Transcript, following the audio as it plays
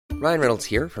Ryan Reynolds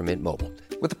here from Mint Mobile.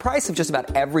 With the price of just about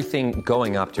everything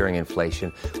going up during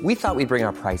inflation, we thought we'd bring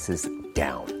our prices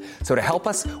down. So to help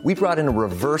us, we brought in a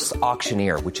reverse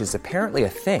auctioneer, which is apparently a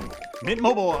thing. Mint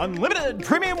Mobile Unlimited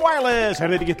Premium Wireless. How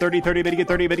to get 30, 30, bit to get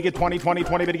 30, bit to get 20, 20,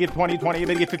 20, bit to get 20, 20,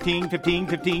 bit to get 15, 15,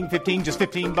 15, 15, just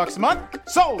 $15 a month?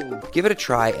 Sold! Give it a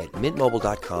try at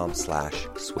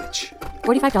mintmobile.com/switch.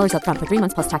 $45 up front for 3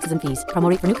 months plus taxes and fees. Promo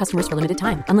rate for new customers for limited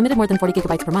time. Unlimited more than 40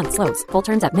 gigabytes per month. Slows full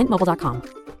terms at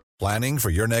mintmobile.com. Planning for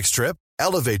your next trip?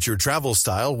 Elevate your travel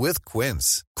style with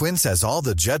Quince. Quince has all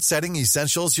the jet-setting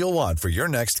essentials you'll want for your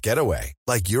next getaway,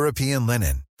 like European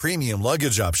linen, premium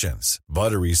luggage options,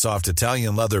 buttery soft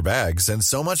Italian leather bags, and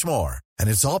so much more. And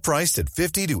it's all priced at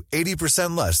 50 to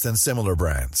 80% less than similar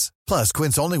brands. Plus,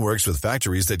 Quince only works with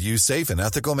factories that use safe and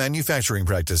ethical manufacturing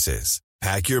practices.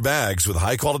 Pack your bags with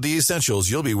high-quality essentials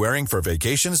you'll be wearing for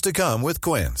vacations to come with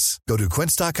Quince. Go to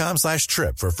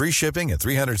quince.com/trip for free shipping and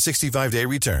 365-day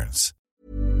returns.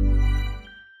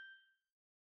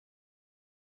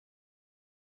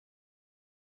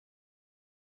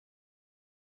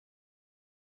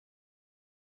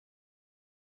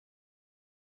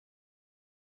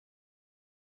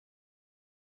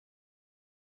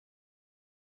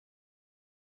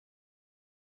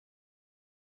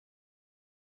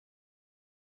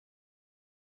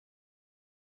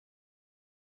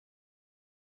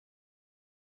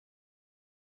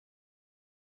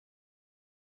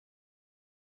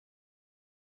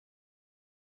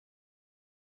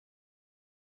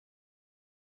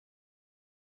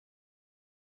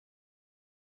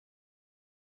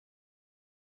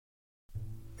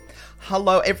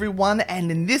 Hello everyone, and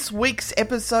in this week's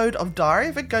episode of Diary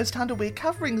of a Ghost Hunter, we're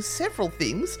covering several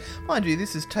things. Mind you,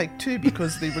 this is take 2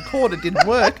 because the recorder didn't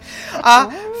work.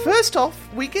 First off,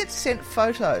 we get sent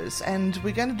photos, and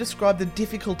we're going to describe the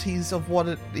difficulties of what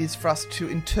it is for us to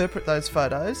interpret those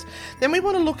photos. Then we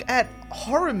want to look at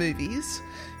horror movies,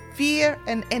 fear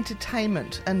and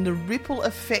entertainment, and the ripple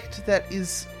effect that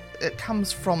it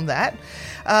comes from that.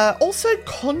 Also,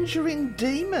 conjuring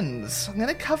demons. I'm going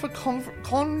to cover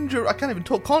conjuring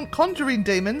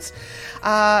demons.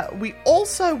 We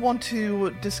also want to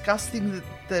discuss things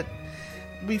that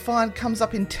we find comes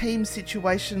up in team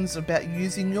situations about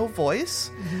using your voice.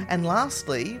 Mm-hmm. And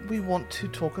lastly, we want to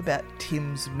talk about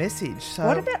Tim's message. So,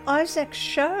 what about Isaac's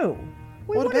show?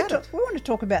 We want to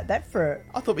talk about that for...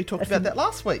 I thought we talked about that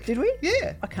last week. Did we?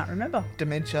 Yeah. I can't remember.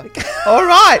 Dementia. All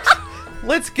right.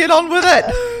 Let's get on with it.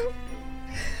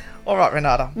 All right,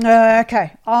 Renata.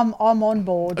 Okay. I'm on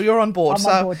board. You're on board. I'm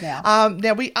on board now.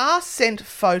 Now, we are sent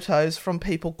photos from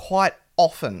people quite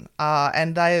often,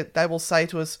 and they will say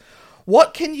to us,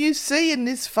 what can you see in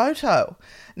this photo?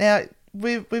 Now,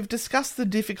 we've discussed the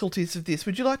difficulties of this.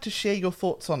 Would you like to share your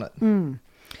thoughts on it?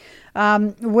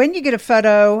 When you get a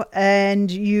photo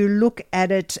and you look at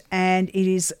it and it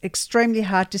is extremely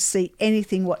hard to see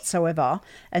anything whatsoever,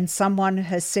 and someone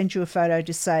has sent you a photo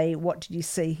to say, what did you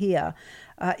see here?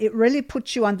 It really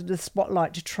puts you under the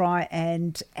spotlight to try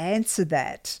and answer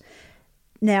that.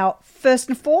 Now, first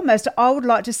and foremost, I would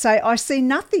like to say I see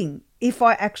nothing if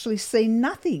I actually see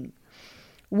nothing.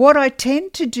 What I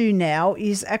tend to do now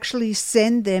is actually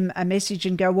send them a message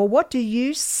and go, well, what do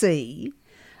you see?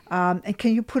 And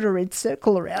can you put a red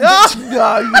circle around it?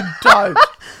 No, you don't.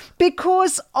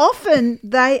 Because often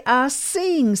they are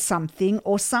seeing something,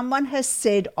 or someone has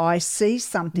said, I see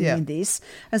something in this.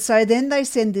 And so then they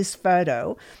send this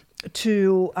photo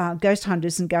to ghost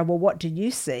hunters and go, well, what do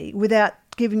you see? Without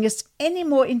giving us any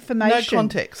more information. No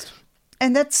context.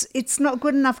 And it's not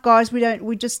good enough, guys.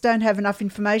 We just don't have enough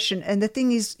information. And the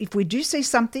thing is, if we do see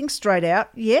something straight out,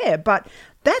 yeah, but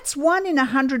that's 1 in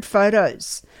 100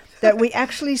 photos that we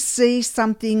actually see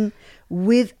something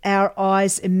with our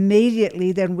eyes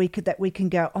immediately, then that we can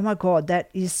go, oh my God, that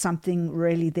is something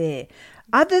really there.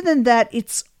 Other than that,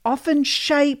 it's often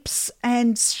shapes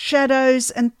and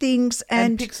shadows and things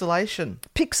and pixelation.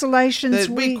 Pixelations.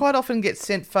 We quite often get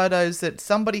sent photos that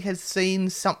somebody has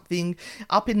seen something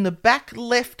up in the back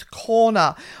left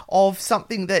corner of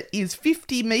something that is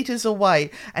 50 metres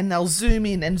away, and they'll zoom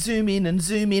in and zoom in and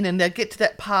zoom in, and they'll get to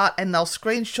that part and they'll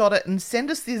screenshot it and send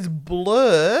us this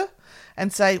blur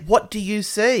and say, what do you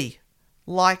see?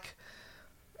 Like,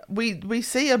 we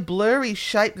see a blurry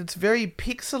shape that's very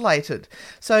pixelated.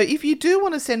 So if you do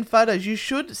want to send photos, you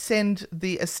should send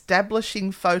the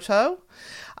establishing photo,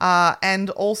 and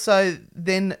also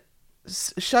then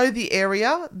show the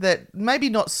area, that maybe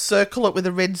not circle it with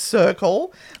a red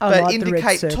circle, but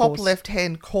indicate top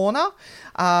left-hand corner.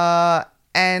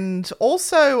 And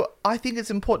also, I think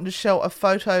it's important to show a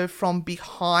photo from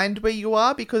behind where you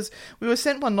are, because we were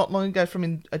sent one not long ago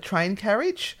from a train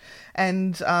carriage,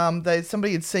 and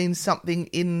somebody had seen something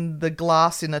in the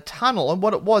glass in a tunnel, and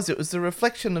what it was the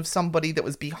reflection of somebody that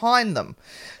was behind them.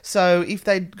 So if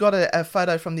they'd got a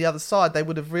photo from the other side, they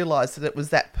would have realised that it was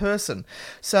that person.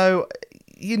 So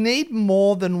you need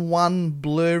more than one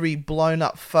blurry,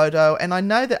 blown-up photo. And I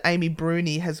know that Amy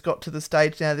Bruni has got to the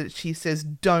stage now that she says,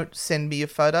 don't send me your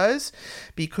photos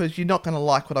because you're not going to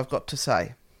like what I've got to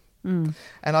say. And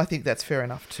I think that's fair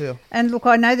enough too. And look,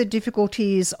 I know the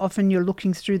difficulty is often you're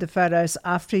looking through the photos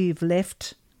after you've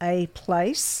left a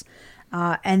place,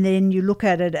 and then you look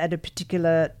at it at a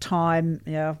particular time,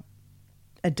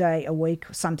 a day, a week,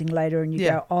 something later, and you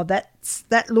go, "Oh, that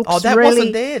looks that really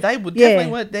wasn't there. They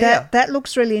definitely weren't there. That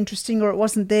looks really interesting," or it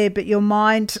wasn't there, but your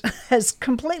mind has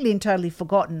completely and totally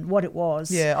forgotten what it was.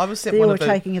 Yeah, I was sent that you one were of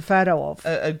taking a photo of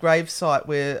a grave site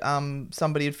where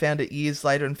somebody had found it years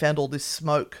later and found all this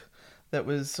smoke that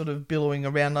was sort of billowing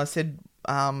around. And I said,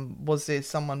 "Was there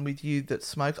someone with you that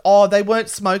smoked?" Oh, they weren't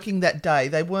smoking that day.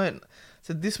 They weren't.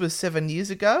 So this was 7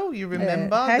 years ago. You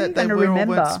remember that they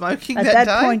weren't smoking at that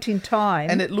that day? point in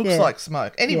time, And it looks like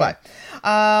smoke. Anyway.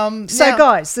 So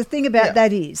guys, the thing about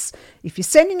that is, if you're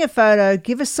sending a photo,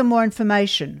 give us some more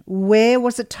information. Where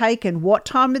was it taken? What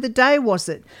time of the day was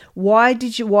it? Why do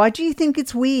you think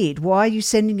it's weird? Why are you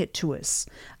sending it to us?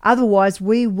 Otherwise,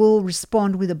 we will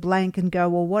respond with a blank and go,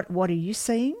 well, what are you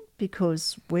seeing?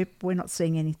 Because we're not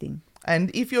seeing anything.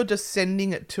 And if you're just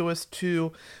sending it to us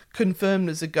to confirm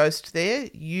there's a ghost there,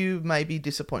 you may be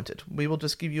disappointed. We will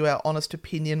just give you our honest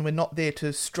opinion. We're not there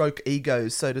to stroke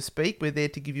egos, so to speak. We're there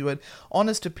to give you an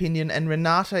honest opinion. And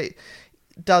Renata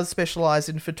does specialise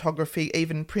in photography,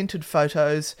 even printed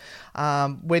photos,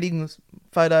 wedding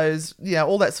photos,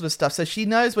 all that sort of stuff. So she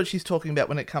knows what she's talking about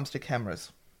when it comes to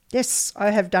cameras. Yes,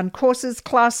 I have done courses,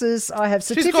 classes, I have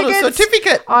certificates. She's got a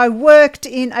certificate. I worked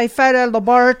in a photo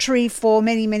laboratory for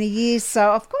many, many years,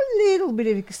 so I've got a little bit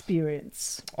of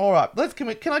experience. All right, can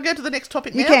I go to the next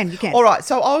topic now? You can. All right,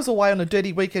 so I was away on a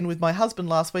dirty weekend with my husband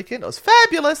last weekend. It was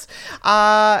fabulous.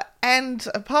 And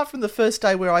apart from the first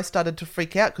day where I started to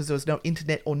freak out because there was no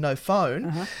internet or no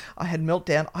phone, I had a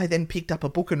meltdown. I then picked up a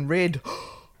book and read.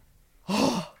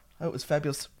 It was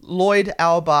fabulous. Lloyd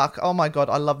Auerbach. Oh, my God.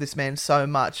 I love this man so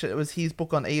much. It was his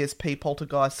book on ESP,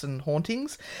 poltergeists and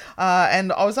hauntings.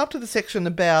 And I was up to the section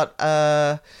about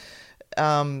the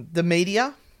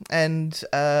media and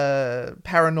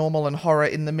paranormal and horror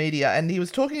in the media. And he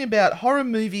was talking about horror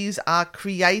movies are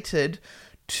created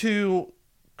to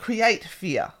create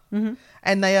fear. Mm-hmm.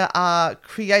 And they are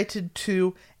created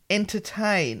to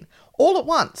entertain all at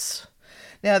once.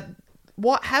 Now,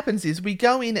 what happens is we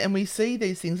go in and we see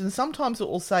these things, and sometimes it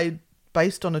will say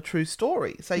based on a true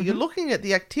story. So you're looking at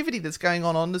the activity that's going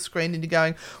on the screen and you're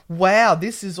going, wow,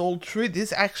 this is all true.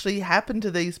 This actually happened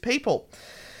to these people.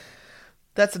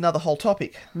 That's another whole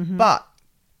topic. But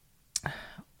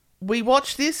we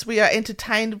watch this, we are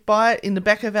entertained by it. In the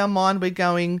back of our mind, we're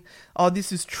going, oh,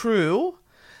 this is true.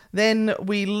 Then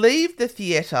we leave the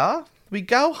theatre. We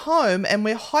go home and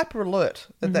we're hyper alert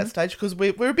at that stage because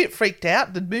we're a bit freaked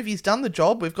out. The movie's done the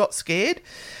job. We've got scared.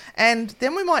 And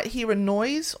then we might hear a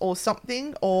noise or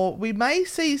something, or we may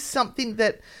see something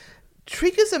that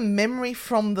triggers a memory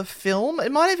from the film.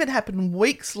 It might even happen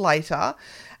weeks later,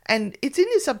 and it's in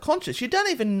your subconscious. You don't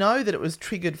even know that it was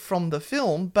triggered from the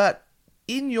film, but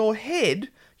in your head,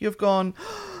 you've gone,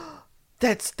 oh,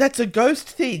 that's a ghost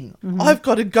thing. I've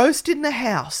got a ghost in the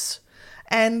house.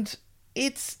 And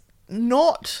it's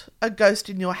not a ghost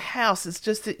in your house. It's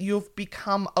just that you've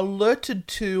become alerted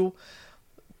to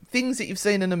things that you've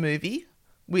seen in a movie,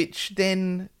 which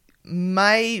then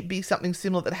may be something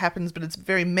similar that happens, but it's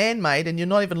very man-made and you're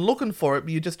not even looking for it,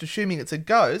 but you're just assuming it's a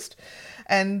ghost.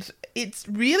 And it's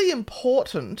really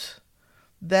important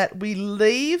that we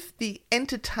leave the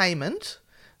entertainment,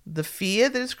 the fear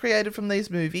that is created from these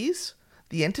movies,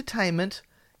 the entertainment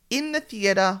in the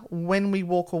theatre when we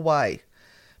walk away.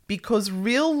 Because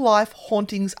real life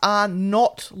hauntings are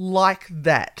not like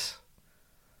that.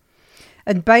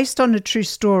 And based on a true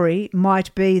story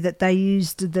might be that they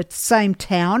used the same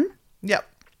town. Yep.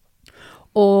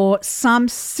 Or some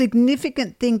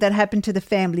significant thing that happened to the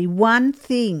family. One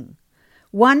thing,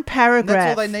 one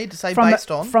paragraph. That's all they need to say based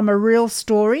on. From a real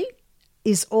story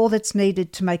is all that's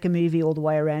needed to make a movie all the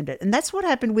way around it. And that's what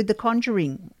happened with the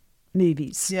Conjuring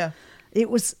movies. Yeah. It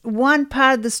was one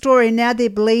part of the story, and now they're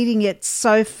bleeding it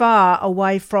so far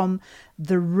away from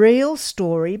the real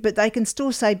story, but they can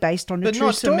still say based on a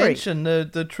true story. But not to mention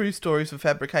the true stories were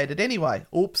fabricated anyway.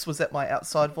 Oops, was that my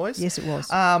outside voice? Yes, it was.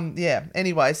 Yeah,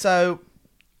 anyway, so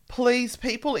please,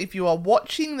 people, if you are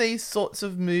watching these sorts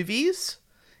of movies,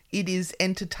 it is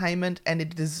entertainment and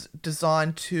it is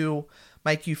designed to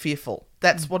make you fearful.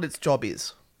 That's what its job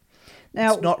is.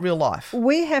 Now, it's not real life.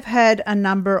 We have had a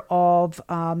number of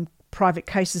private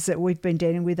cases that we've been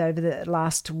dealing with over the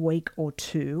last week or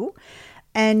two.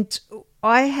 And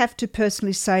I have to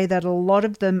personally say that a lot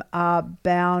of them are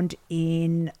bound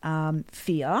in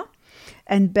fear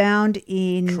and bound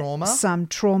in some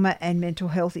trauma and mental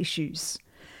health issues.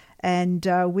 And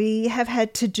we have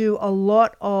had to do a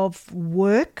lot of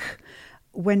work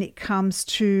when it comes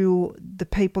to the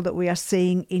people that we are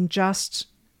seeing in just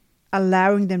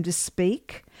allowing them to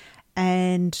speak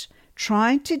and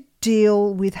trying to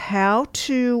deal with how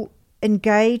to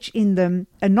engage in them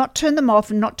and not turn them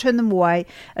off and not turn them away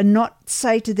and not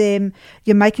say to them,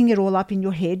 you're making it all up in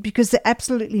your head, because they're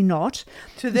absolutely not.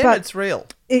 To them, it's real.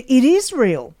 It is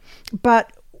real.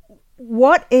 But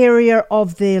what area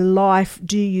of their life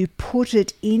do you put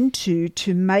it into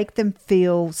to make them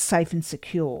feel safe and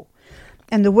secure?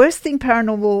 And the worst thing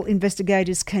paranormal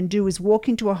investigators can do is walk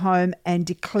into a home and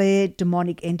declare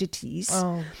demonic entities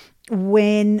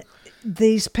when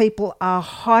these people are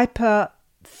hyper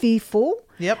fearful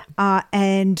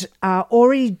and are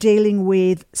already dealing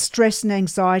with stress and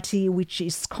anxiety, which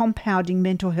is compounding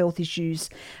mental health issues.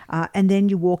 And then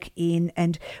you walk in,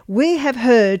 and we have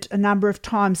heard a number of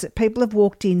times that people have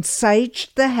walked in,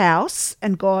 saged the house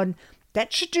and gone,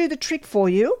 that should do the trick for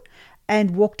you,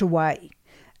 and walked away.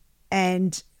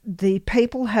 And the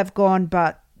people have gone,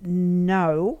 but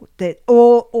no, that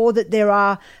or that there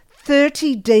are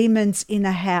 30 demons in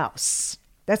a house.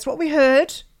 That's what we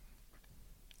heard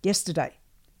yesterday.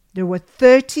 There were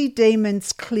 30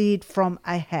 demons cleared from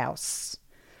a house.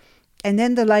 And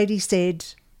then the lady said,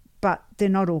 but they're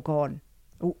not all gone.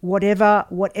 Whatever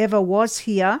was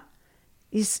here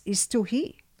is still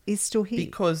here. Is still here.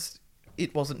 Because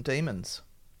it wasn't demons.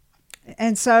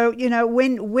 And so, you know,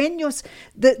 when you're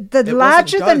the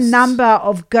larger the number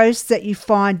of ghosts that you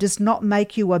find does not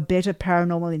make you a better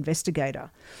paranormal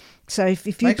investigator. So if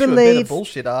you Makes believe you a better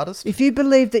bullshit artist. If you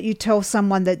believe that you tell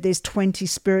someone that there's 20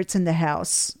 spirits in the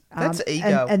house, that's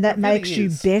ego, and that really makes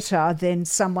you better than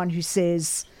someone who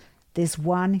says there's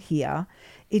one here,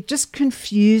 it just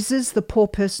confuses the poor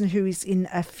person who is in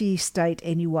a fear state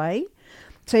anyway.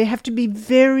 So you have to be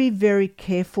very, very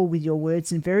careful with your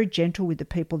words and very gentle with the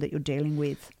people that you're dealing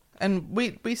with. And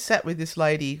we sat with this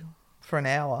lady for an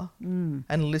hour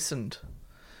and listened.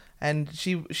 And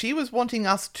she was wanting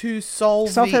us to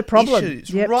solve the her problem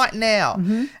issues right now.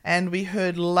 Mm-hmm. And we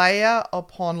heard layer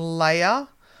upon layer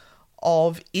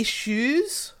of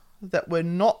issues that were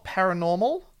not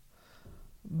paranormal,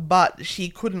 but she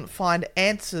couldn't find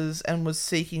answers and was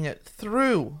seeking it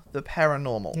through the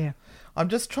paranormal. Yeah. I'm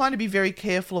just trying to be very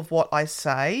careful of what I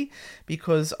say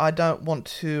because I don't want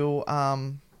to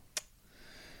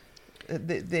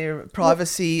their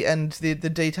privacy and the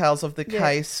details of the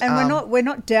case. And we're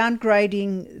not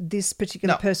downgrading this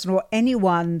particular person or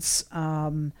anyone's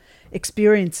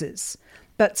experiences.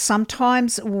 But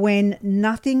sometimes when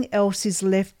nothing else is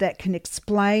left that can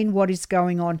explain what is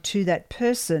going on to that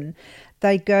person,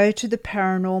 they go to the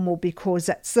paranormal because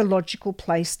that's the logical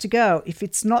place to go. If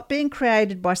it's not being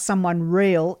created by someone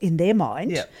real in their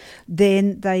mind,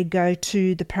 then they go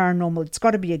to the paranormal. It's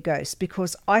got to be a ghost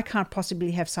because I can't possibly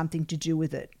have something to do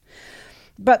with it.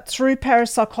 But through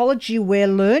parapsychology, we're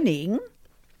learning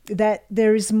that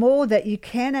there is more that you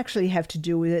can actually have to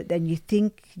do with it than you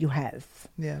think you have.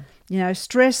 Yeah. You know,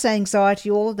 stress, anxiety,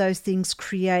 all of those things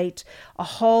create a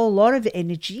whole lot of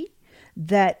energy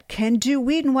that can do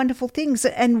weird and wonderful things.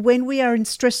 And when we are in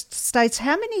stressed states,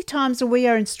 how many times are we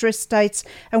in stressed states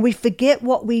and we forget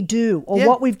what we do or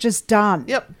what we've just done?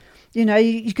 Yep. You know,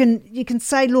 you can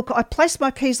say, look, I placed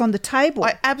my keys on the table.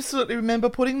 I absolutely remember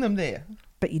putting them there.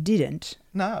 But you didn't.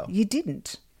 No. You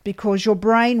didn't. Because your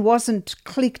brain wasn't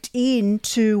clicked in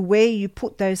to where you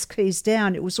put those keys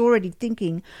down. It was already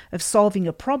thinking of solving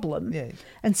a problem. Yeah.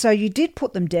 And so you did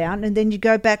put them down and then you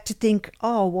go back to think,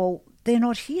 oh, well, they're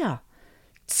not here.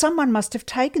 Someone must have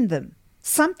taken them.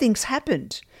 Something's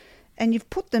happened. And you've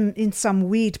put them in some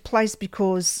weird place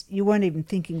because you weren't even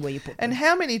thinking where you put them. And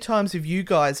how many times have you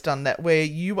guys done that where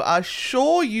you are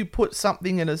sure you put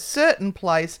something in a certain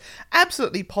place,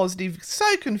 absolutely positive,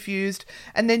 so confused,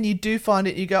 and then you do find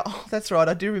it and you go, oh, that's right,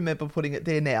 I do remember putting it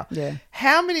there now. Yeah.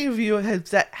 How many of you has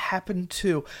that happened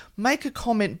to? Make a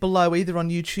comment below either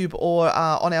on YouTube or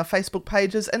on our Facebook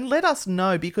pages and let us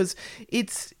know because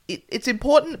it's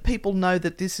important that people know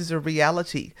that this is a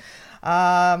reality.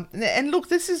 And look,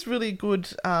 this is really good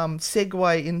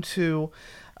segue into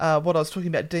what I was talking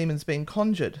about, demons being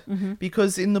conjured.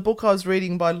 Because in the book I was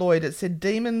reading by Lloyd, it said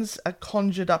demons are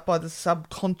conjured up by the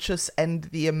subconscious and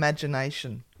the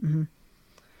imagination.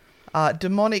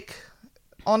 Demonic,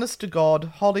 honest to God,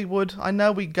 Hollywood, I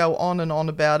know we go on and on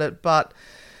about it, but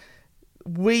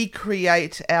we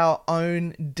create our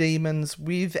own demons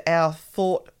with our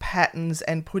thought patterns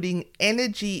and putting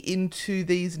energy into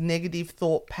these negative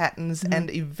thought patterns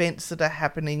and events that are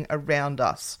happening around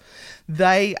us.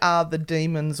 They are the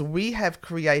demons. We have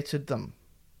created them.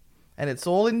 And it's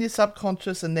all in your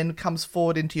subconscious and then comes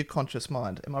forward into your conscious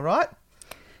mind. Am I right?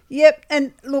 Yep,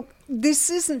 and look, this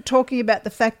isn't talking about the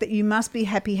fact that you must be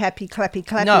happy,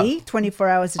 clappy, No. 24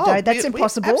 hours a day. That's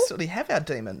impossible. We absolutely have our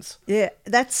demons. Yeah,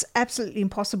 that's absolutely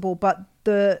impossible. But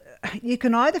you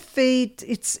can either feed.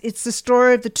 It's the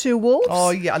story of the two wolves.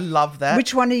 Oh yeah, I love that.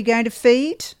 Which one are you going to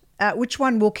feed? Which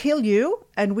one will kill you,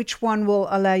 and which one will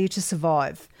allow you to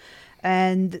survive?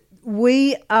 And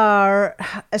we are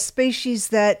a species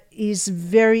that is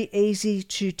very easy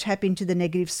to tap into the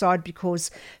negative side because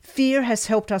fear has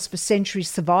helped us for centuries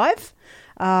survive.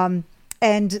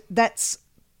 And that's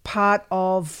part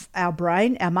of our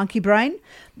brain, our monkey brain.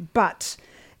 But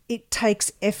it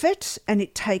takes effort and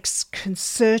it takes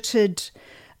concerted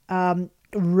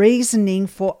reasoning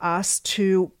for us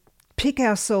to pick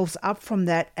ourselves up from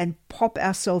that and pop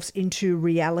ourselves into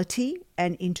reality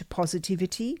and into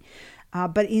positivity.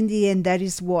 But in the end, that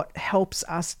is what helps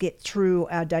us get through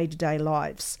our day-to-day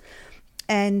lives.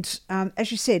 And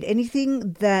as you said,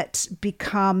 anything that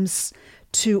becomes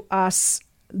to us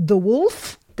the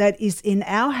wolf that is in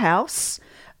our house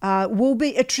will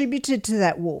be attributed to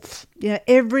that wolf. You know,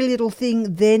 every little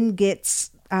thing then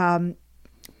gets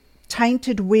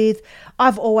tainted with,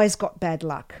 I've always got bad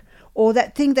luck. Or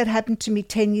that thing that happened to me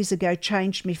 10 years ago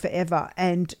changed me forever.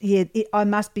 And I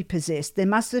must be possessed. There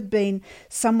must have been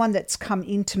someone that's come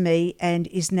into me and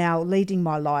is now leading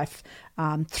my life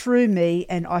through me.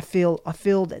 And I feel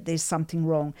that there's something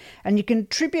wrong. And you can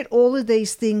attribute all of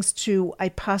these things to a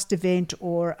past event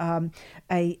or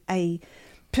a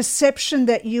perception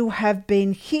that you have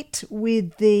been hit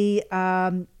with the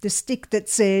stick that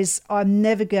says, I'm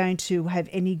never going to have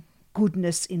any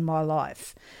goodness in my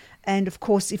life. And of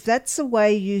course, if that's the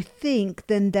way you think,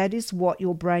 then that is what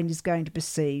your brain is going to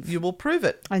perceive. You will prove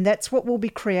it. And that's what will be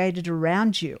created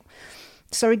around you.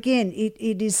 So again,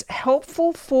 it is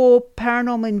helpful for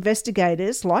paranormal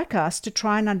investigators like us to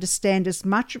try and understand as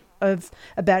much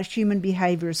about human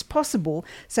behavior as possible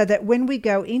so that when we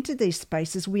go into these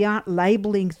spaces, we aren't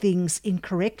labeling things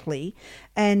incorrectly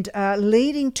and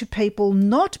leading to people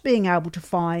not being able to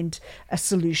find a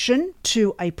solution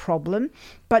to a problem,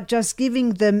 but just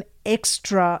giving them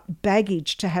extra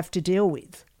baggage to have to deal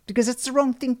with because it's the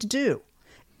wrong thing to do.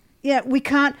 Yeah, we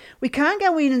can't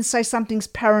go in and say something's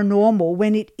paranormal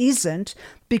when it isn't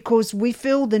because we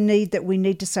feel the need that we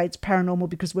need to say it's paranormal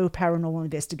because we're paranormal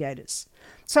investigators.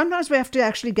 Sometimes we have to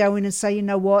actually go in and say, you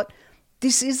know what,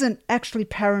 this isn't actually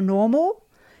paranormal.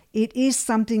 It is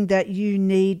something that you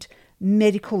need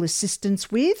medical assistance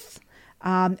with.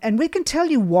 And we can tell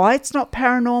you why it's not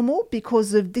paranormal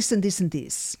because of this and this and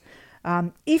this.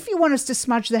 If you want us to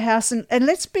smudge the house, and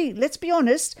let's be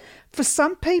honest, for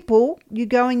some people, you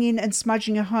going in and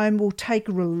smudging a home will take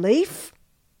relief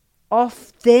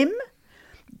off them,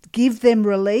 give them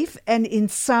relief, and in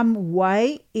some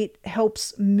way it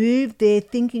helps move their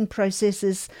thinking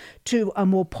processes to a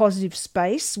more positive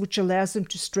space, which allows them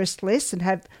to stress less and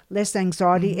have less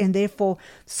anxiety, and therefore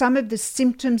some of the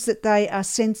symptoms that they are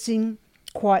sensing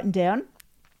quieten down.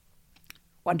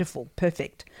 Wonderful,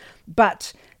 perfect.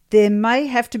 But there may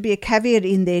have to be a caveat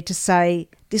in there to say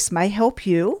this may help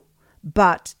you,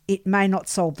 but it may not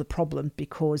solve the problem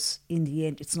because in the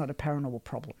end it's not a paranormal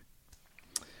problem.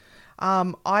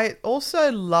 I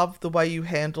also love the way you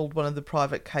handled one of the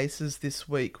private cases this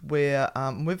week where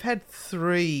we've had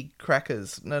 3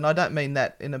 crackers, and I don't mean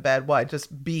that in a bad way,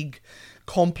 just big,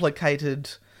 complicated,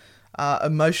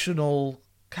 emotional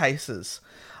cases.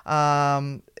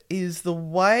 Is the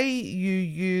way you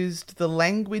used the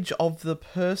language of the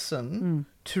person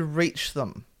to reach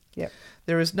them. Yep.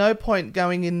 There is no point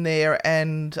going in there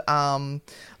and,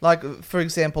 like, for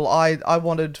example, I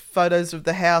wanted photos of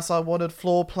the house, I wanted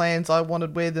floor plans, I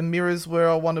wanted where the mirrors were,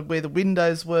 I wanted where the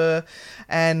windows were,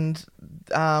 and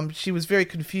she was very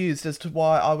confused as to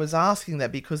why I was asking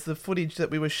that because the footage that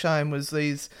we were shown was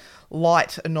these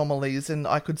light anomalies and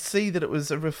I could see that it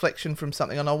was a reflection from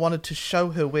something and I wanted to show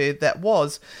her where that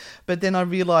was, but then I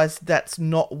realised that's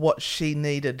not what she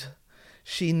needed.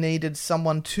 She needed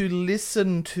someone to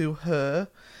listen to her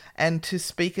and to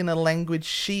speak in a language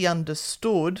she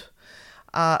understood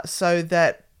so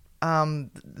that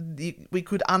we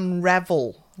could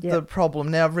unravel the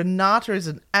problem. Now, Renata is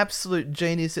an absolute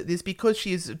genius at this because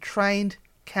she is a trained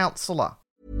counsellor.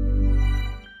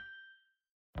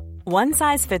 One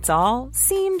size fits all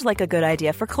seemed like a good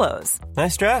idea for clothes.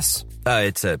 Nice dress.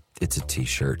 It's a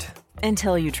t-shirt.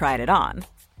 Until you tried it on.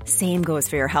 Same goes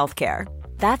for your healthcare.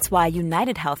 That's why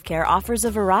United Healthcare offers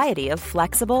a variety of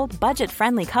flexible,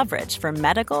 budget-friendly coverage for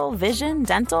medical, vision,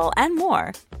 dental, and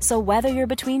more. So whether you're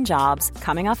between jobs,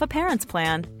 coming off a parent's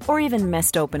plan, or even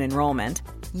missed open enrollment,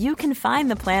 you can find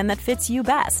the plan that fits you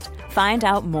best. Find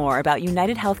out more about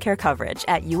United Healthcare coverage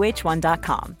at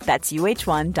uh1.com. That's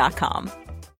uh1.com.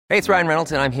 Hey, it's Ryan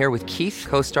Reynolds, and I'm here with Keith,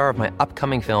 co-star of my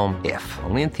upcoming film, If,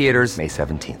 only in theaters May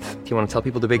 17th. Do you want to tell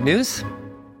people the big news?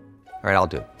 All right, I'll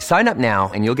do it. Sign up now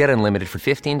and you'll get unlimited for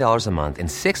 $15 a month and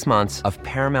 6 months of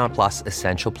Paramount Plus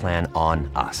Essential Plan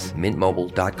on us.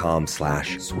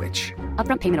 MintMobile.com/switch.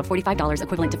 Upfront payment of $45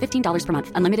 equivalent to $15 per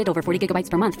month. Unlimited over 40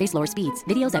 gigabytes per month. Face lower speeds.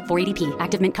 Videos at 480p.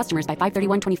 Active Mint customers by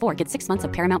 531.24 get 6 months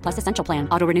of Paramount Plus Essential Plan.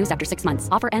 Auto renews after 6 months.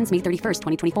 Offer ends May 31st,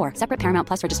 2024. Separate Paramount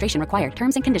Plus registration required.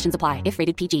 Terms and conditions apply if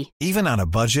rated PG. Even on a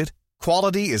budget,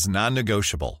 quality is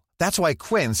non-negotiable. That's why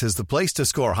Quince is the place to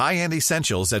score high-end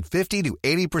essentials at 50 to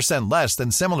 80% less than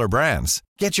similar brands.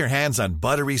 Get your hands on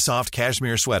buttery soft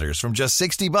cashmere sweaters from just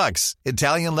 $60,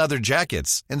 Italian leather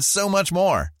jackets, and so much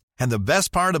more. And the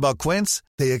best part about Quince,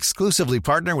 they exclusively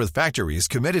partner with factories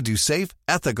committed to safe,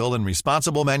 ethical, and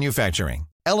responsible manufacturing.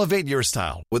 Elevate your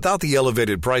style without the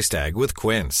elevated price tag with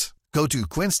Quince. Go to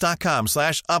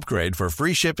quince.com/upgrade for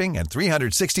free shipping and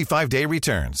 365-day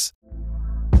returns.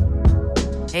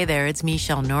 Hey there, it's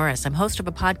Michelle Norris. I'm host of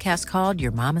a podcast called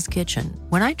Your Mama's Kitchen.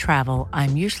 When I travel,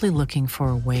 I'm usually looking for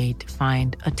a way to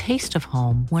find a taste of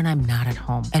home when I'm not at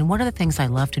home. And one of the things I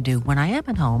love to do when I am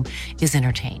at home is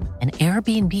entertain. And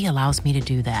Airbnb allows me to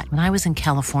do that. When I was in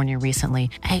California recently,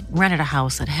 I rented a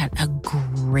house that had a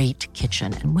great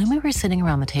kitchen. And when we were sitting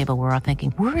around the table, we were all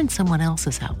thinking, we're in someone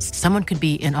else's house. Someone could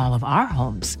be in all of our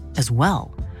homes as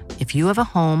well. If you have a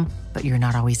home, but you're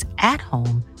not always at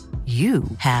home, you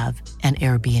have an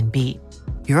Airbnb.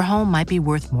 Your home might be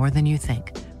worth more than you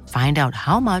think. Find out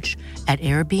how much at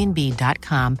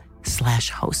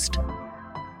airbnb.com/host.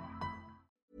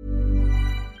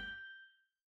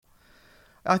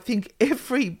 I think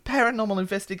every paranormal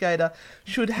investigator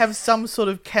should have some sort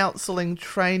of counselling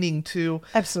training to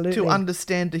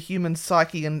understand the human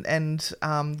psyche and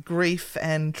grief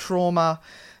and trauma.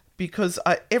 Because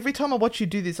every time I watch you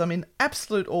do this, I'm in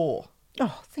absolute awe.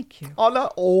 Oh, thank you. Oh,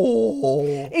 no.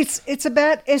 Oh. It's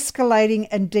about escalating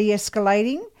and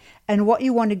de-escalating. And what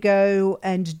you want to go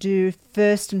and do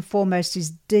first and foremost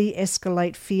is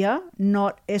de-escalate fear,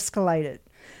 not escalate it.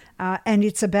 And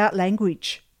it's about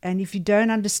language. And if you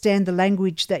don't understand the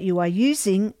language that you are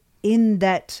using in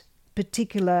that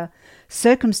particular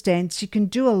circumstance, you can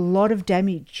do a lot of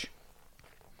damage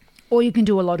or you can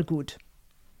do a lot of good.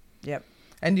 Yep.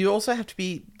 And you also have to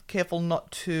be careful not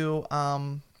to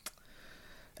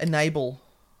enable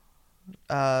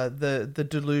the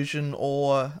delusion,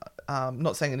 or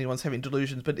not saying anyone's having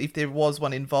delusions, but if there was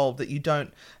one involved, that you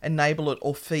don't enable it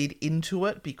or feed into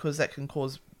it, because that can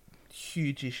cause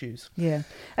huge issues. Yeah.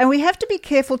 And we have to be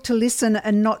careful to listen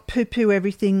and not poo-poo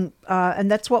everything. And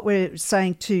that's what we're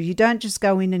saying too. You don't just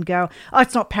go in and go, oh,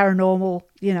 it's not paranormal.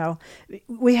 You know,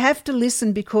 we have to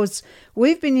listen because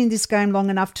we've been in this game long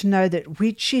enough to know that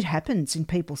weird shit happens in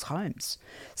people's homes.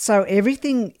 So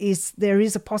there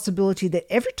is a possibility that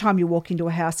every time you walk into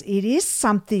a house, it is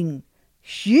something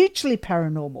hugely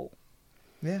paranormal.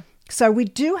 Yeah. So we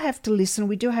do have to listen.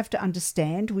 We do have to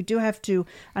understand. We do have to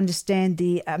understand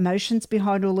the emotions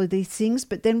behind all of these things.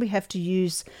 But then we have to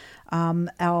use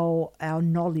our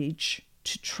knowledge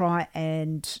to try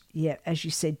and, as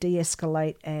you said,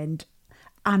 de-escalate and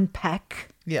unpack.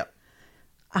 Yeah.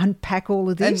 Unpack all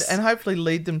of this. And hopefully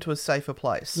lead them to a safer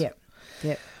place. Yeah.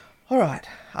 Yeah. All right.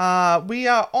 We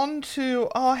are on to...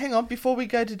 Oh, hang on. Before we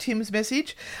go to Tim's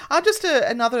message, just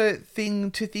another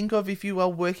thing to think of if you are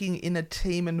working in a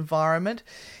team environment.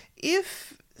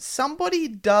 If somebody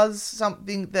does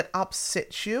something that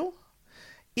upsets you,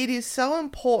 it is so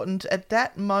important at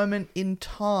that moment in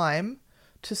time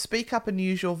to speak up and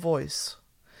use your voice.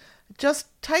 Just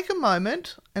take a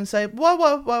moment and say,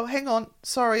 whoa, hang on.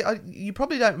 Sorry, you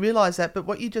probably don't realise that, but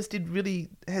what you just did really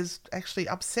has actually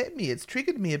upset me. It's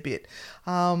triggered me a bit.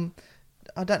 I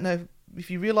don't know if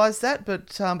you realise that,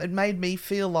 but it made me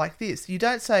feel like this. You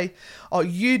don't say, oh,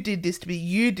 you did this to me,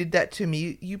 you did that to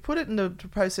me. You put it in the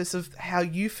process of how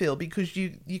you feel, because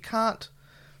you can't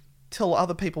tell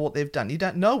other people what they've done. You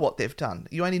don't know what they've done.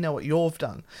 You only know what you've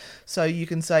done. So you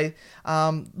can say,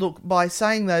 look, by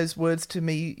saying those words to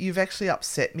me, you've actually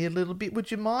upset me a little bit.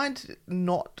 Would you mind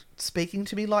not speaking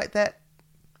to me like that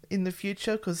in the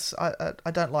future, because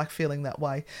I don't like feeling that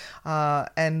way.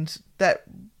 And that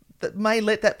may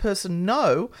let that person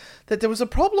know that there was a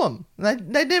problem.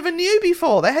 They never knew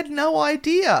before. They had no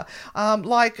idea.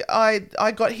 Like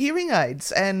I got hearing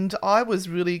aids, and I was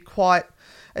really quite...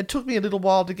 It took me a little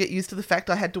while to get used to the fact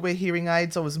I had to wear hearing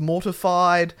aids. I was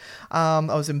mortified. I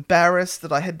was embarrassed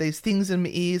that I had these things in my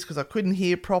ears because I couldn't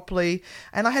hear properly.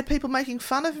 And I had people making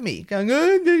fun of me, going,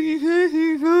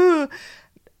 oh,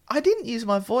 I didn't use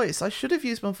my voice. I should have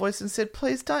used my voice and said,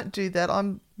 please don't do that.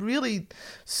 I'm really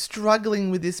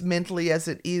struggling with this mentally as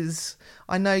it is.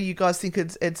 I know you guys think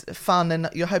it's fun and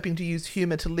you're hoping to use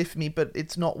humour to lift me, but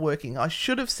it's not working. I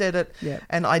should have said it,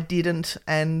 and I didn't.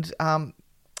 And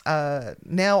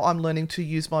now I'm learning to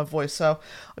use my voice. So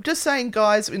I'm just saying,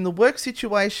 guys, in the work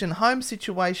situation, home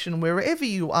situation, wherever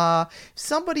you are, if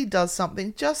somebody does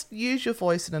something, just use your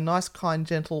voice in a nice, kind,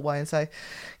 gentle way and say,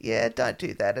 yeah, don't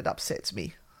do that. It upsets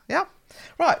me. Yeah.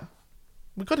 Right.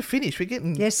 We've got to finish. We're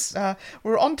getting... Yes.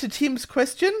 We're on to Tim's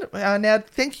question. Now,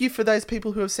 thank you for those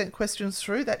people who have sent questions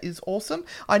through. That is awesome.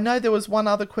 I know there was one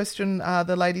other question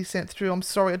the lady sent through. I'm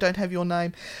sorry, I don't have your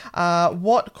name.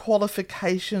 What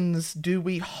qualifications do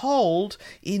we hold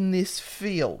in this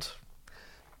field?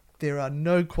 There are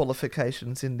no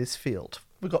qualifications in this field.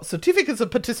 We've got certificates of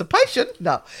participation.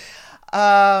 No.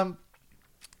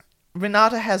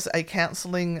 Renata has a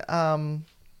counselling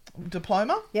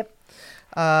diploma. Yep.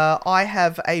 I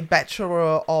have a Bachelor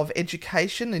of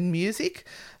Education in Music,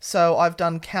 so I've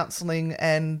done counselling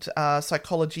and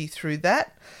psychology through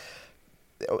that.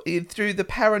 Through the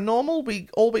paranormal,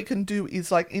 all we can do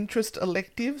is like interest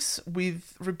electives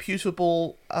with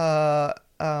reputable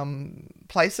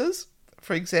places.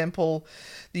 For example,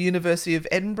 the University of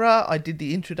Edinburgh, I did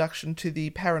the introduction to the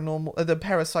the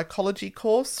parapsychology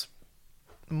course.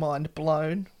 Mind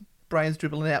blown. Brains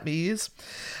dribbling out my ears.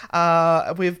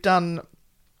 We've done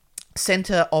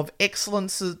Centre of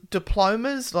Excellence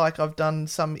diplomas, like I've done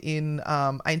some in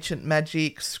ancient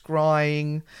magic,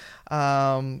 scrying,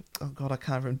 I can't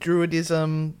remember,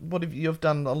 Druidism. You've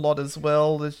done a lot as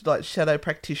well. There's like Shadow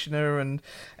Practitioner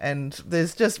and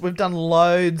we've done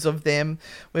loads of them.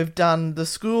 We've done the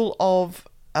School of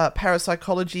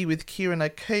Parapsychology with Kieran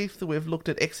O'Keefe. We've looked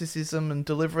at exorcism and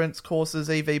deliverance courses,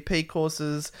 EVP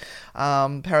courses,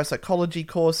 parapsychology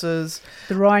courses.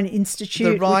 The Rhine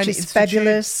Institute, which is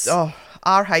fabulous. Oh,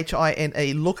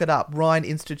 RHINE, look it up. Rhine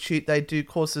Institute. They do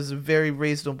courses at a very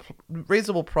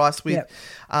reasonable price with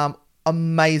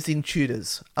amazing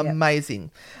tutors.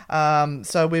 Amazing.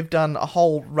 So we've done a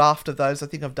whole raft of those. I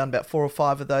think I've done about 4 or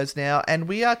 5 of those now, and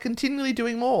we are continually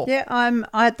doing more. Yeah,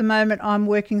 at the moment I'm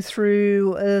working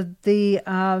through the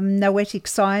Noetic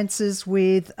Sciences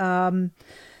with what's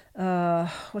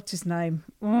his name?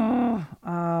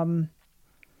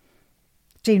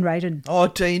 Dean Radin. Oh,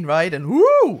 Dean Radin.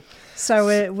 Woo! So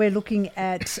we're looking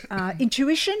at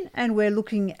intuition, and we're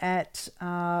looking at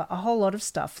a whole lot of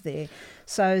stuff there.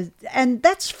 So, and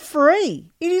that's free.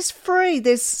 It is free.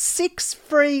 There's 6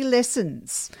 free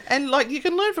lessons. And like you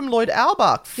can learn from Lloyd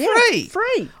Auerbach. Free. Yeah,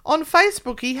 free. On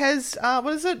Facebook he has,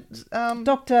 what is it?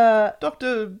 Dr.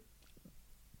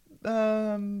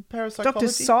 Parapsychology. Dr.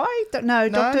 Psy? No,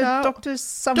 Dr.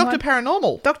 someone. Dr.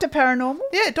 Paranormal. Dr. Paranormal?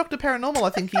 Yeah, Dr. Paranormal, I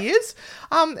think he is.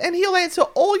 And he'll answer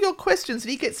all your questions,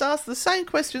 and he gets asked the same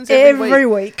questions every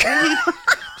week. And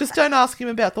just don't ask him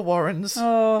about the Warrens.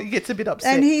 Oh, he gets a bit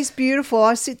upset. And he's beautiful.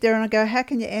 I sit there and I go, how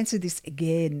can you answer this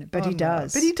again? But he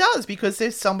does. But he does, because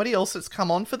there's somebody else that's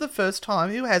come on for the first time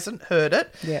who hasn't heard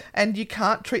it. Yeah. And you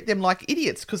can't treat them like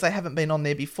idiots because they haven't been on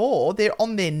there before. They're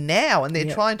on there now, and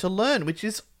they're trying to learn, which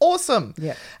is awesome.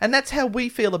 Yeah. And that's how we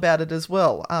feel about it as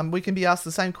well. We can be asked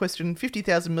the same question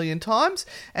 50,000 million times,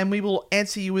 and we will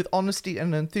answer you with honesty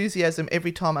and enthusiasm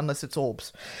every time, unless it's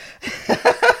orbs.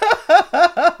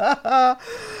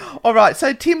 All right,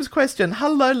 so Tim's question.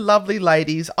 Hello, lovely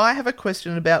ladies. I have a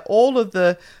question about all of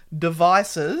the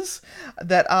devices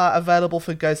that are available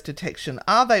for ghost detection.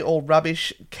 Are they all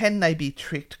rubbish? Can they be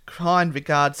tricked? Kind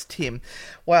regards, Tim.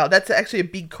 Wow, that's actually a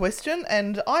big question.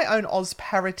 And I own Oz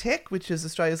Paratech, which is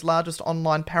Australia's largest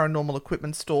online paranormal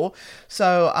equipment store.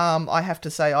 So I have to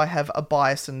say I have a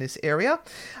bias in this area.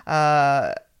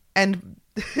 And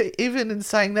even in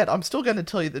saying that, I'm still going to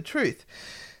tell you the truth.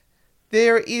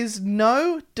 There is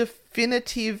no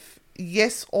definitive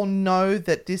yes or no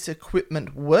that this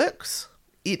equipment works.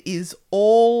 It is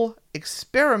all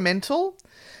experimental.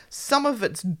 Some of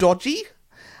it's dodgy.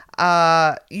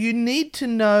 You need to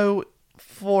know,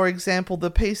 for example,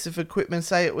 the piece of equipment,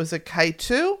 say it was a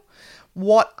K2.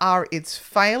 What are its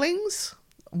failings?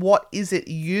 What is it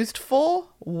used for?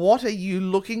 What are you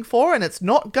looking for? And it's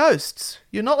not ghosts.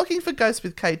 You're not looking for ghosts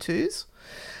with K2s.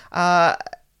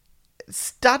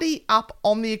 study up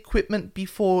on the equipment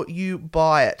before you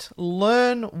buy it.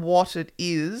 Learn what it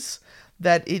is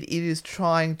that it is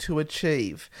trying to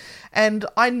achieve. And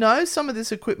I know some of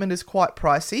this equipment is quite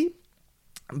pricey,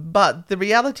 but the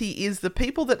reality is the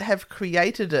people that have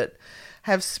created it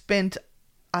have spent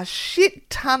a shit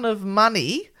ton of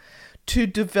money to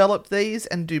develop these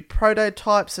and do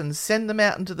prototypes and send them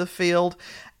out into the field.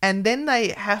 And then they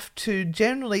have to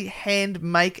generally hand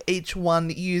make each one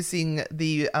using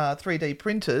the 3D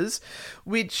printers,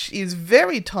 which is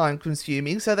very time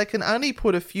consuming. So they can only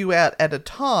put a few out at a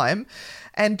time.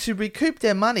 And to recoup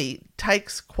their money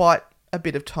takes quite a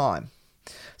bit of time.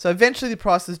 So eventually the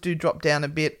prices do drop down a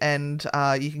bit and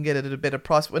you can get it at a better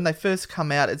price. When they first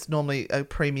come out, it's normally a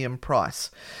premium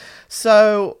price.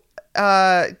 So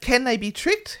can they be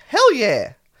tricked? Hell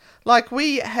yeah. Like,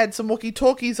 we had some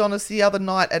walkie-talkies on us the other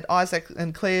night at Isaac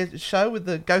and Claire's show with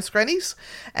the Ghost Grannies,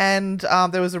 and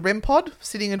there was a REM pod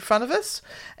sitting in front of us,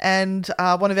 and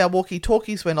one of our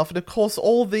walkie-talkies went off, and of course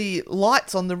all the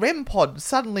lights on the REM pod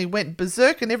suddenly went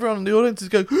berserk, and everyone in the audience is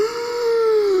going,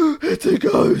 it's a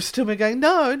ghost. And we're going,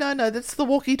 no, that's the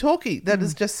walkie-talkie that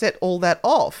has just set all that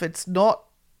off. It's not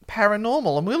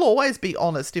paranormal, and we'll always be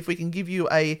honest if we can give you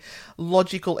a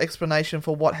logical explanation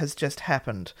for what has just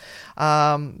happened.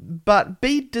 But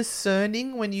be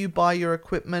discerning when you buy your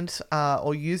equipment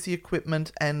or use the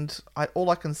equipment, and all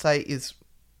I can say is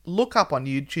look up on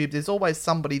YouTube. There's always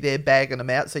somebody there bagging them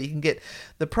out, so you can get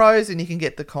the pros and you can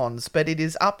get the cons, but it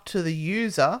is up to the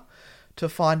user to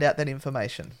find out that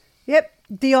information. Yep,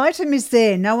 the item is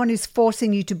there. No one is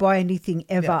forcing you to buy anything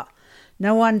ever. Yep.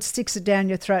 No one sticks it down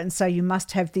your throat and say you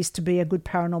must have this to be a good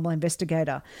paranormal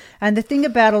investigator. And the thing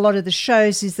about a lot of the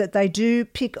shows is that they do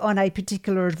pick on a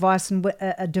particular device,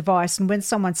 and when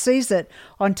someone sees it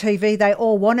on TV, they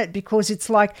all want it because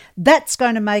it's like, that's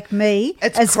going to make me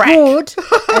as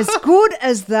good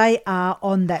as they are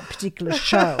on that particular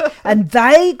show. And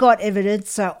they got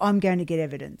evidence, so I'm going to get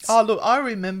evidence. Oh, look, I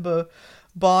remember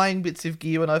buying bits of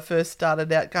gear when I first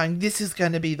started out going, this is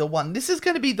going to be the one. This is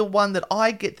going to be the one that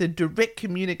I get the direct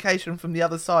communication from the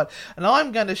other side. And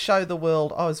I'm going to show the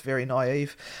world. I was very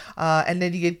naive. And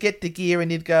then you'd get the gear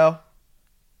and you'd go,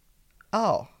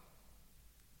 oh,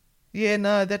 yeah,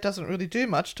 no, that doesn't really do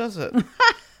much, does it?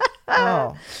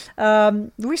 Oh.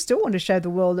 We still want to show the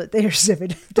world that there's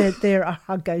evidence, that there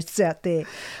are ghosts out there.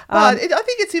 But I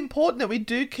think it's important that we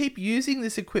do keep using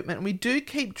this equipment and we do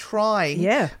keep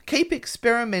trying, keep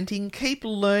experimenting, keep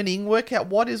learning, work out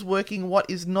what is working, what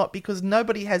is not, because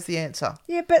nobody has the answer.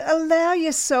 Yeah, but allow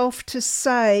yourself to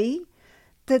say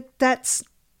that that's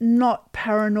not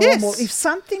paranormal. Yes. If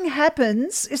something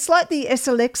happens, it's like the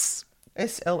SLS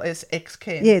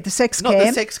cam. Yeah, the sex cam. Not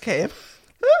the sex cam.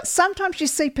 Sometimes you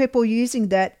see people using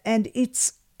that and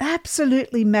it's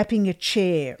absolutely mapping a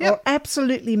chair or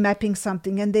absolutely mapping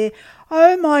something, and they're,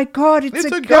 oh my God, it's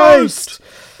a ghost.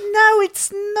 No,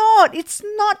 it's not. It's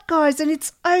not, guys, and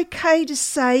it's okay to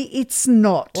say it's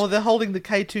not. Or they're holding the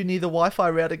K2 near the Wi-Fi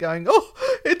router going, oh,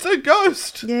 it's a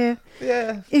ghost. Yeah.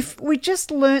 Yeah. If we just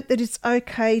learnt that it's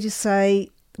okay to say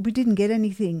we didn't get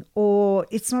anything or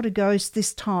it's not a ghost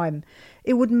this time,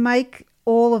 it would make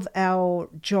all of our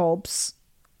jobs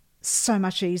so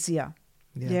much easier.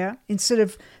 Yeah. Instead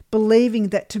of believing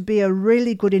that to be a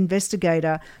really good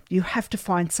investigator, you have to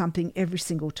find something every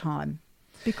single time,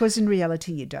 because in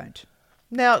reality you don't.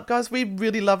 Now, guys, we'd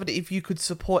really love it if you could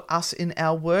support us in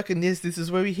our work, and this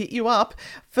is where we hit you up.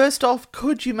 First off,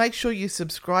 could you make sure you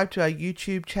subscribe to our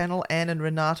YouTube channel, Anne and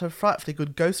Renata, Frightfully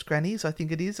Good Ghost Grannies, I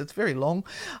think it is. It's very long.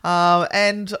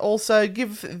 And also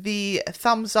give the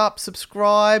thumbs up,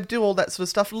 subscribe, do all that sort of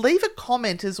stuff. Leave a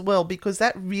comment as well, because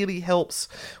that really helps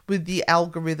with the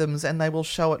algorithms and they will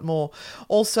show it more.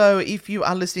 Also, if you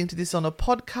are listening to this on a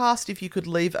podcast, if you could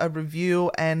leave a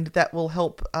review, and that will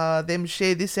help them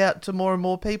share this out to more and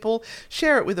more people.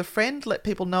 Share it with a friend, let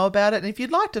people know about it. And if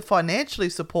you'd like to financially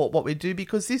support what we do,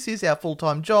 because this is our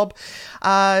full-time job,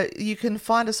 you can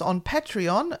find us on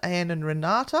Patreon, Anne and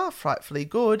Renata, Frightfully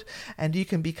Good, and you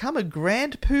can become a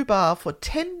Grand Poobah for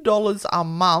 $10 a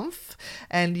month,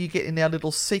 and you get in our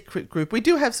little secret group. We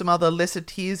do have some other lesser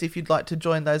tiers if you'd like to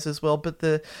join those as well, but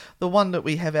the one that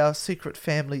we have, our secret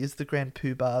family, is the Grand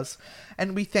Poobahs.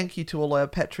 And we thank you to all our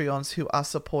Patreons who are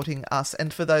supporting us,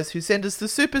 and for those who send us the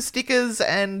super stickers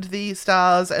and the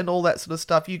stars and all that sort of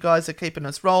stuff. You guys are keeping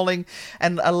us rolling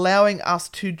and allowing us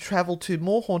to travel to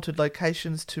more haunted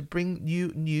locations to bring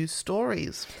you new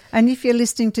stories. And if you're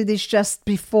listening to this just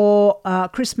before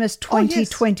Christmas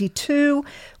 2022,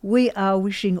 we are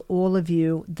wishing all of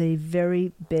you the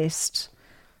very best,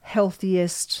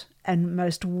 healthiest and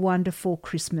most wonderful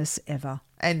Christmas ever.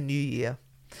 And New Year.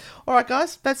 All right,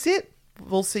 guys, that's it.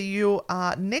 we'll see you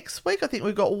next week. I think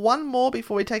we've got one more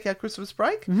before we take our Christmas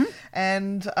break. Mm-hmm.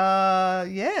 And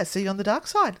see you on the dark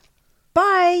side.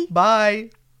 Bye. Bye.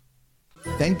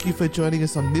 Thank you for joining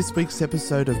us on this week's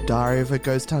episode of Diary of a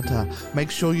Ghost Hunter. Make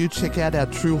sure you check out our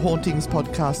True Hauntings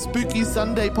podcast, Spooky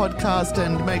Sunday podcast,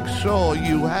 and make sure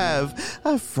you have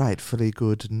a frightfully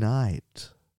good night.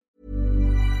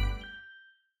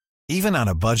 Even on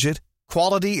a budget,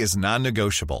 quality is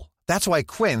non-negotiable. That's why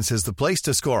Quince is the place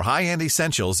to score high-end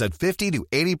essentials at 50 to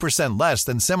 80% less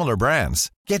than similar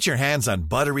brands. Get your hands on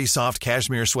buttery soft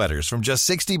cashmere sweaters from just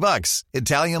 $60,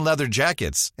 Italian leather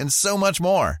jackets, and so much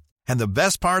more. And the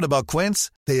best part about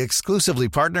Quince, they exclusively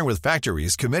partner with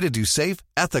factories committed to safe,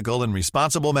 ethical, and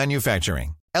responsible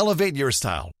manufacturing. Elevate your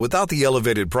style without the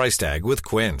elevated price tag with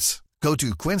Quince. Go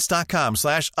to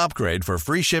quince.com/upgrade for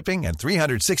free shipping and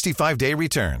 365-day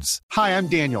returns. Hi, I'm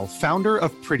Daniel, founder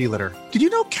of Pretty Litter. Did you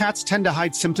know cats tend to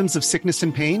hide symptoms of sickness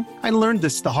and pain? I learned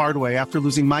this the hard way after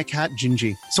losing my cat,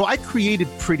 Gingy. So I created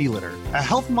Pretty Litter, a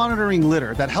health monitoring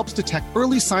litter that helps detect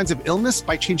early signs of illness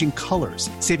by changing colors,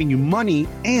 saving you money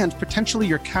and potentially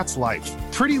your cat's life.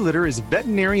 Pretty Litter is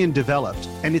veterinarian developed,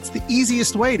 and it's the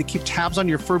easiest way to keep tabs on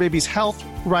your fur baby's health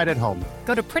right at home.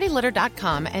 Go to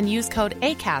prettylitter.com and use code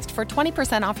ACAST for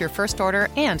 20% off your first order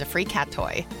and a free cat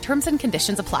toy. Terms and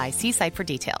conditions apply. See site for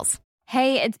details.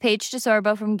 Hey, it's Paige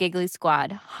DeSorbo from Giggly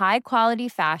Squad. High quality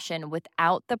fashion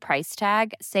without the price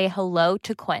tag. Say hello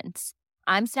to Quince.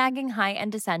 I'm snagging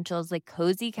high-end essentials like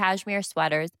cozy cashmere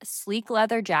sweaters, sleek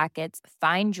leather jackets,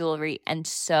 fine jewelry, and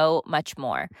so much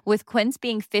more. With Quince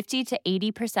being 50 to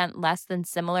 80% less than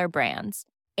similar brands.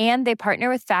 And they partner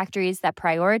with factories that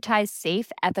prioritize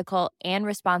safe, ethical, and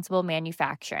responsible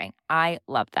manufacturing. I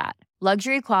love that.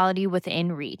 Luxury quality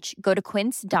within reach. Go to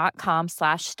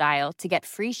quince.com/style to get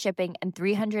free shipping and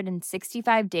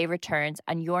 365-day returns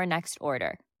on your next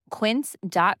order.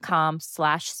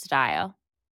 Quince.com/style.